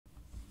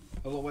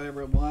Hello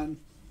everyone,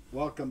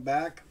 welcome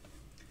back.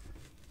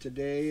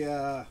 Today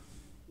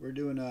we're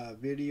doing a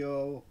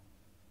video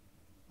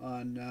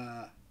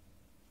on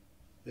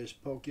this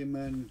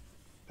Pokemon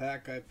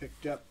pack I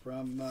picked up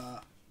from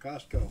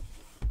Costco.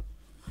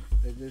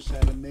 They just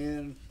had them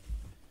in,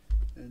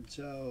 and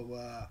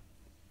so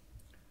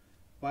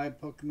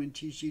 5 Pokemon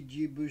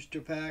TCG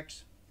booster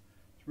packs,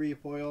 3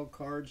 foil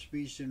cards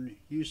featuring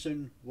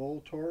Houston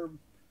Voltorb,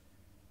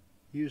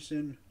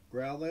 Houston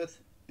Growlithe,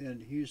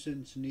 and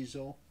Houston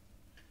Sneasel,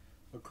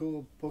 a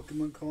cool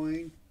Pokemon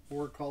coin,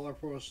 4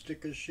 colorful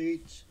sticker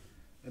sheets,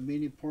 a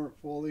mini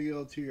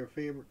portfolio to your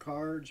favorite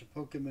cards, a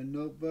Pokemon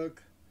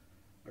notebook,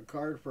 a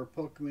card for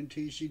Pokemon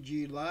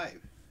TCG Live.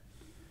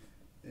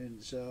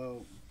 And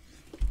so,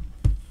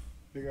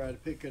 figure out how to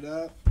pick it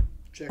up,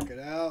 check it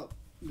out,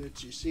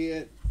 let you see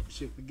it,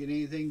 see if we get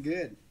anything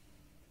good.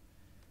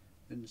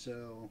 And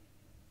so,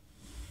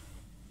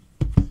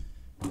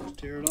 let's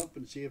tear it up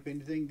and see if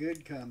anything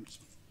good comes.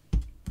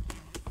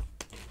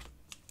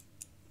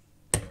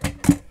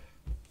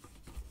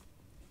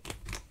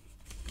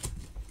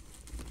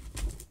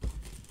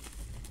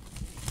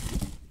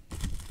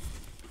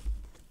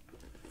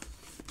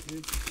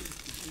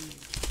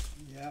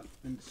 Yep,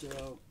 and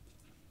so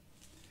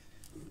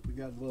we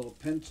got a little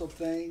pencil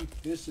thing.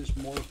 This is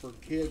more for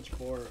kids,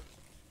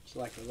 it's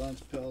like a lunch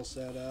pill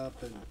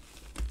setup and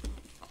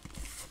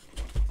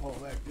all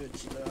that good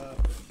stuff.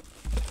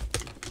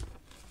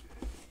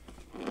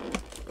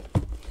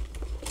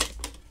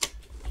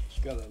 It's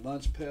got a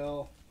lunch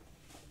pill.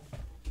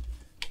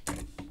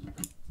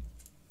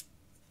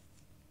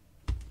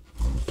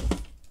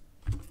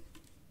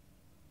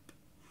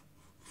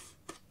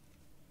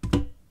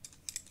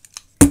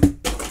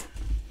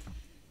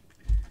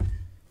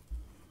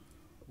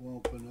 We'll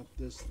open up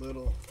this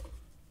little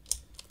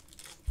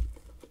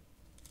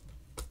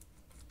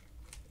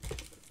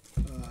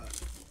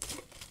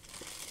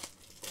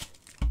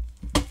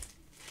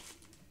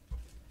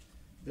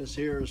this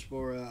here is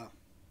for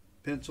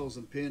pencils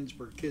and pens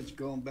for kids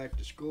going back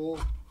to school.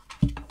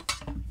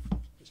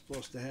 It's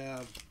supposed to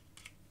have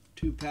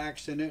 2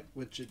 packs in it,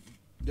 which it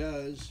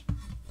does.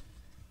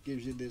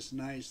 Gives you this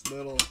nice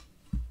little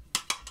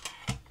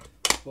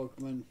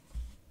Pokemon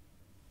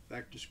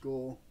back to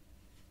school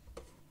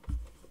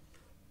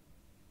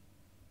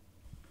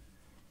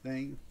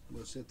thing.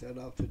 We'll set that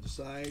off to the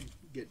side.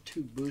 Get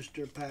 2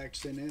 booster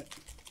packs in it.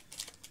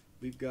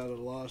 We've got a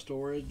Lost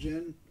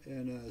Origin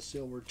and a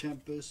Silver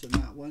Tempest in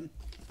that one.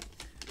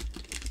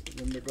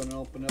 Then they're going to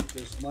open up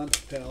this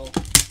lunch pill.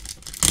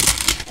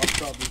 I'll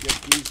probably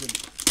get these and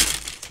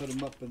put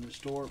them up in the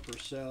store for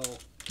sale.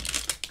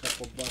 A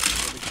couple bucks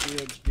for the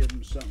kids. Give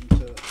them something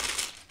to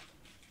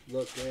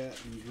look at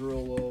and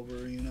drool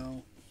over, you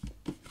know.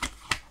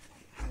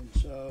 And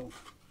so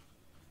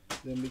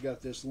then we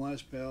got this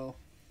lunch pill.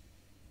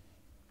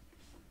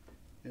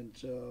 And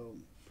so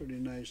pretty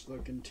nice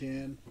looking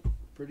tin.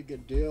 Pretty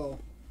good deal,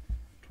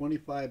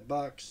 25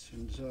 bucks,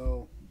 and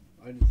so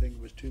I didn't think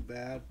it was too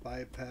bad.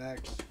 5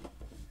 packs.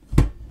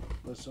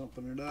 Let's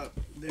open it up.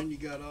 Then you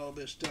got all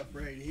this stuff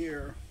right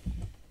here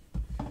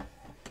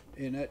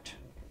in it.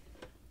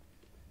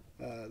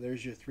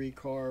 There's your 3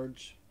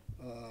 cards,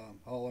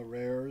 all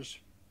rares,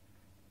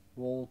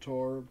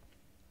 Voltorb,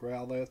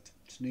 Growlithe,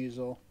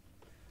 Sneasel,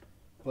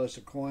 plus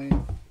a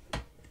coin.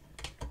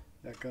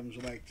 That comes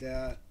like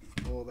that.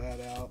 Pull that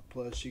out.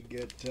 Plus you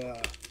get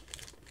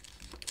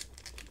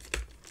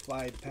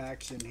 5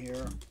 packs in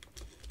here,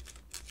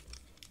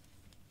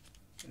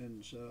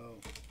 and so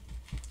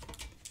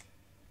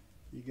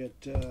you get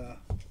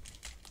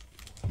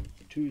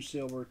 2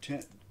 silver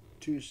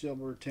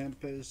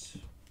Tempests,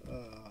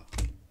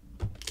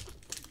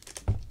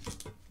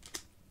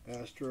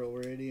 Astral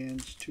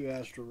Radiance, 2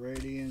 Astral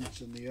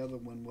Radiance, and the other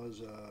one was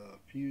a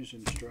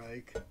Fusion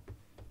Strike.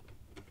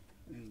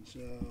 And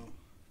so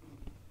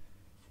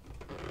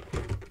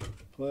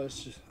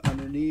plus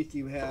underneath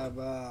you have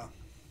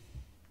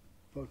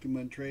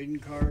Pokemon trading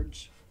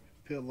cards,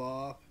 peel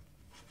off.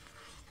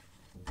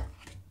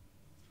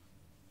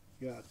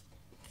 Got,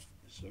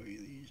 show you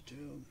these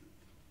 2.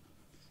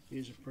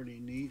 These are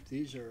pretty neat.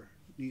 These are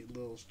neat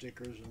little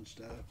stickers and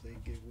stuff they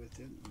give with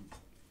it.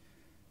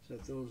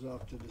 Set those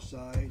off to the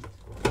side.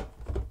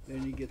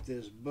 Then you get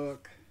this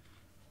book.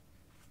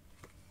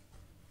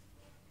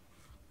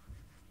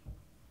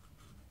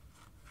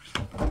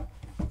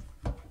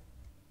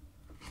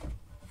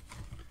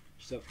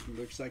 Stuff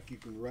looks like you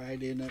can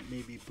write in it,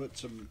 maybe put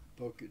some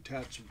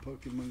attach some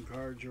Pokemon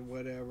cards or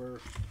whatever.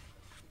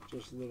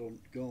 Just a little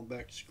going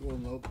back to school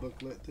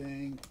notebooklet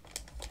thing.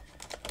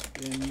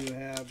 Then you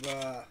have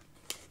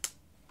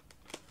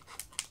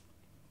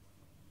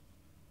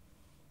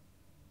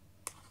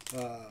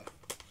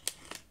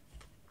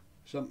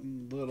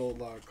something little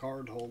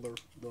card holder,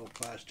 little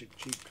plastic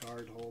cheap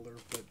card holder,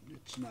 but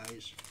it's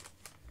nice.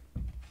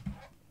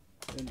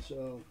 And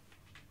so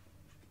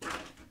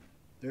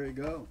there you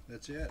go.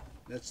 That's it.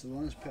 That's the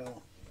lunch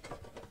pill.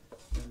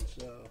 And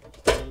so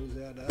close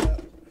that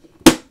up.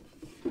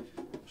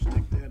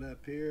 Stick that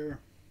up here.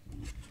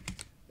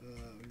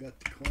 We got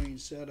the coin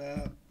set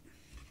up.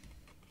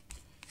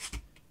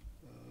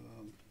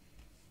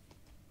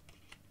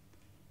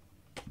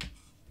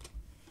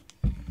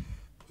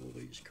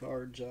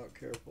 cards out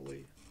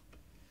carefully.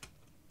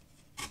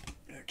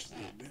 Actually,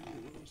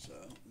 bend those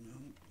out. No,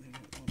 they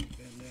don't want to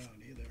bend out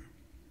either.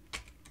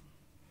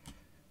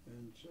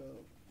 And so,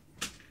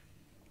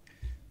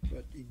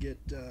 but you get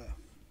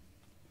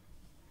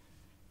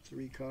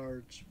 3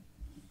 cards.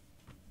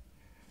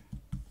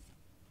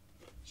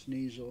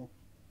 Sneasel,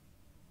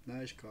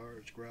 nice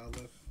cards.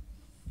 Growlithe,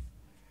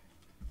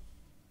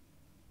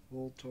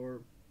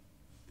 Voltorb,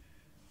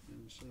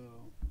 and so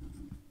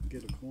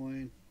get a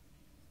coin.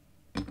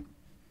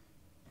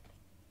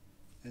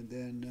 And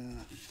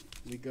then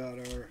we got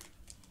our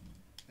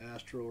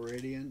Astral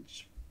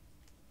Radiance,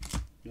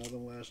 another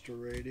one Astral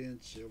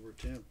Radiance, Silver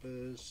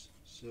Tempest,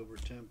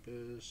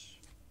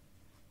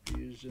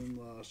 Fusion,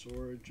 Lost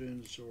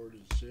Origin, Sword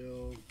and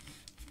Shield.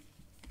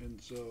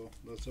 And so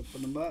let's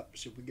open them up,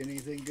 see if we get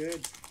anything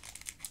good.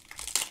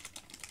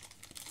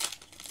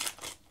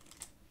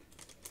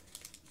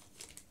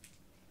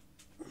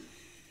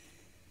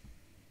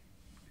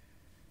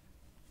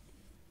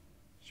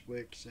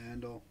 Swick,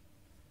 Sandal.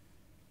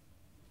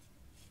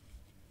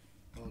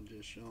 I'll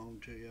just show them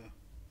to you.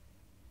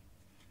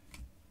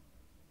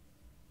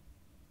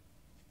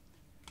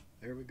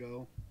 There we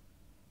go.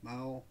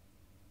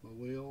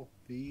 Mawile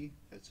V.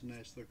 That's a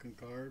nice looking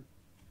card.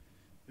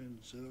 And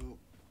so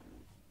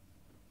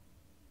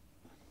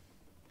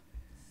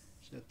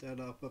set that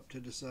up to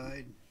the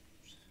side.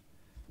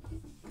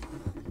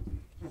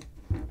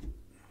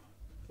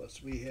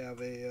 Plus we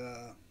have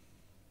a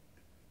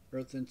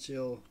Earth and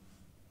Seal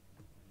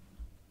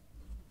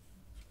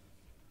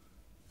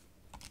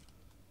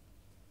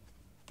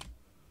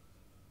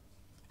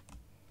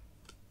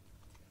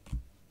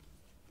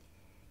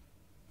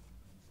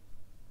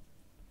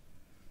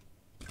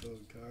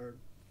code card.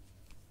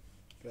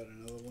 Got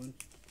another one.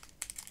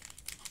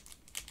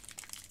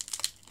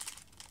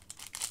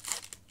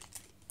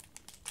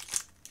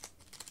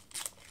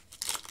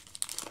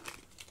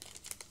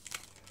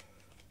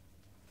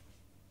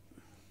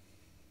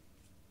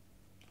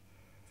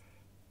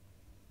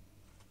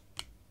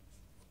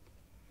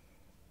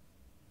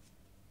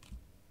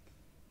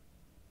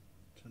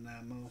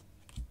 Tanamo,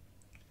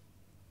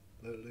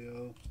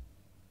 Lilio.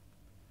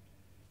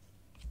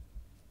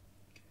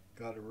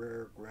 Got a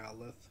rare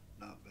Growlithe,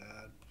 not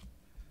bad.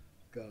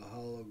 Got a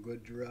hollow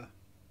Goodra.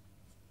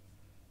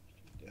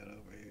 Stick that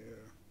over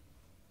here.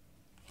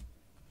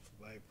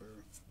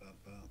 Viper,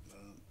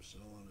 so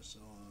on and so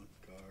on.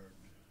 Card.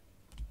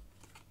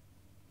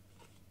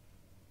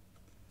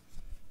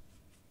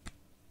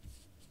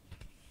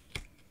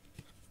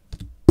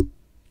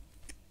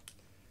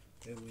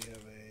 Then we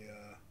have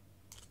a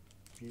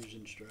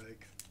Fusion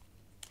Strike.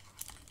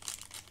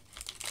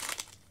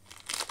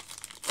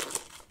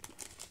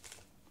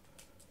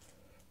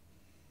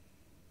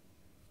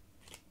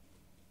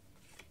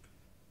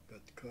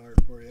 Got the card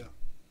for you.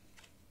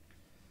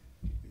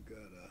 You got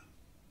a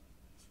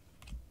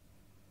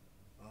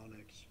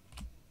Onyx,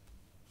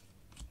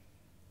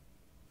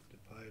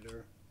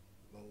 Depider,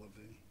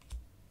 Lullaby.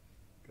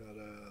 Got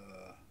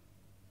a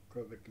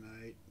Krovic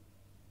Knight,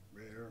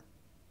 rare.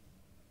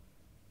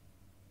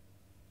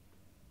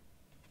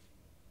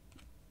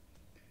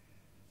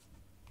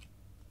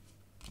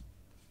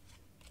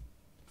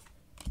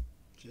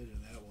 It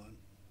in that one.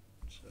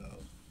 So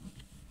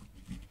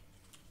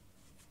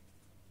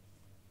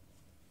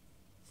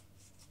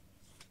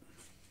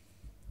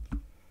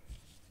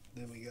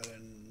then we got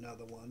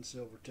another one,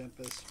 Silver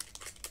Tempest.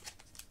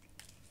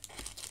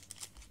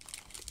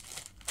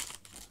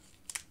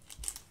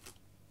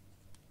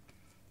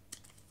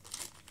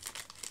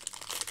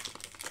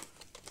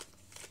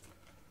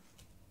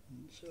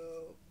 And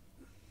so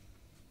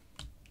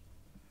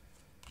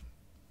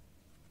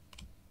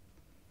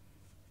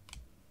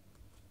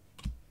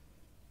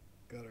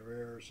got a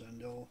rare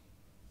Sandal.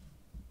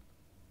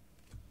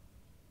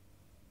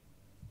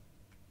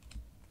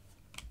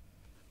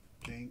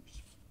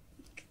 Jinx.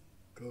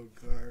 Code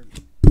card.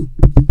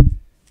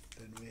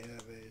 Then we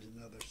have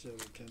another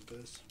Silver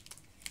Tempest.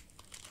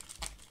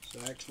 So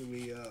actually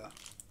we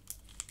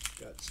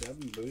got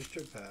 7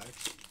 booster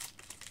packs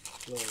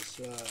plus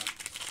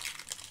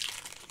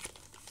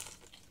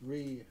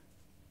 3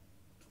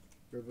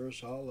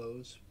 reverse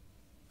hollows.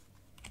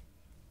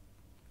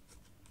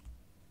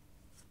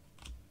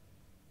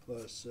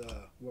 Plus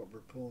what we're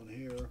pulling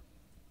here,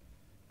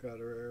 got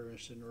a rare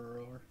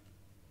Incineroar.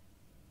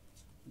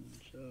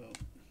 So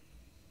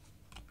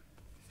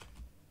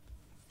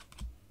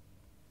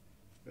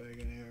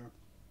Dragonair,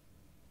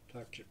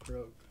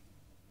 Toxicroak,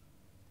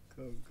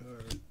 code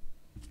card.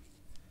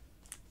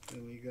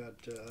 Then we got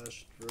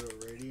Astral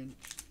Radiance.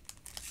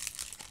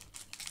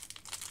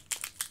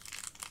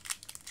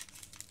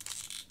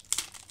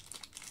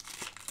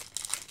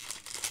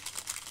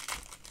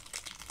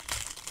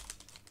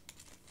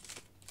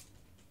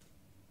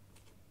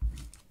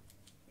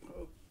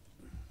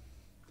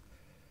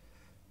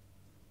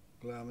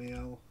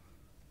 Glameow,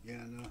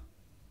 Yana,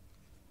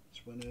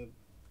 Swinub,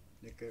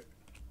 Nickit.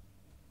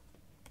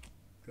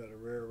 Got a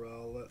rare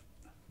Rowlet.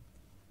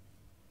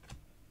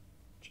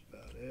 That's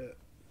about it.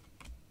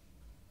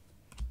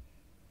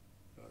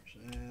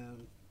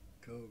 Roxanne,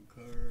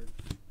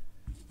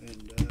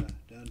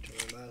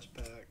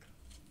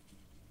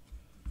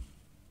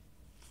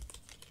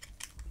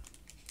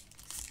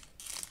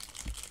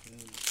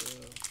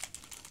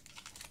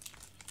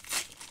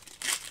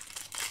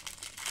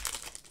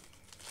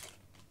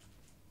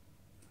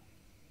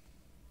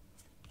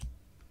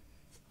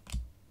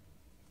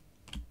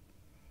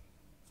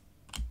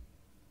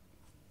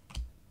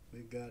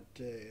 got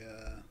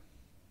a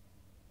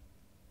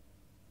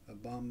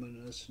Bomb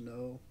in the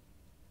Snow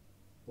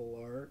full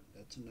art.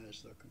 That's a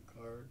nice looking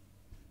card.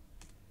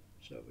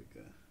 So we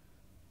got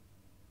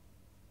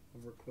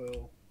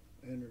Overquill,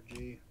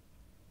 Energy,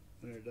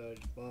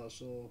 Energized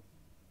Fossil,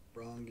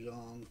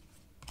 Bronzong,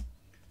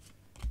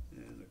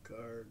 and a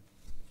card.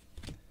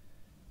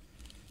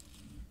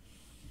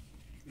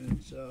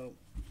 And so,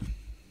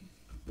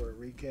 for a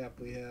recap,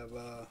 we have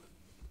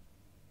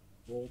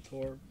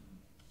Voltorb.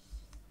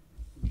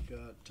 We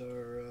got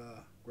our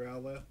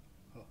Growlithe,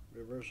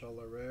 Reverse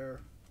Holo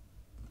Rare,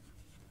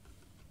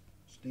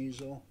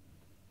 Sneasel.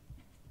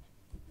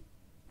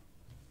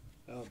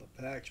 Out of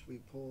the packs, we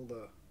pulled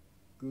a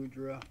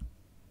Goodra.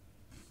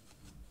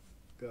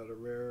 Got a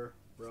rare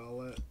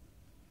Rowlet,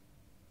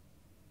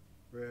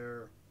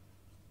 rare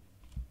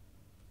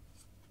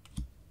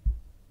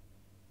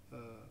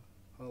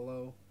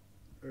Hollow,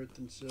 Earth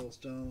and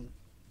Sealstone.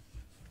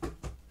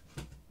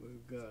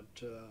 We've got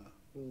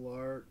full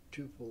art,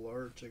 two full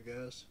arts, I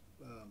guess.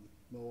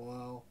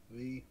 Moal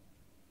V.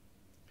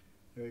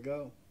 There you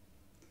go.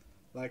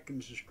 Like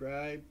and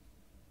subscribe.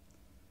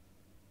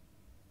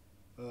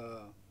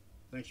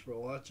 Thanks for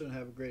watching.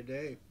 Have a great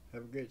day.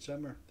 Have a great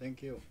summer.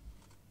 Thank you.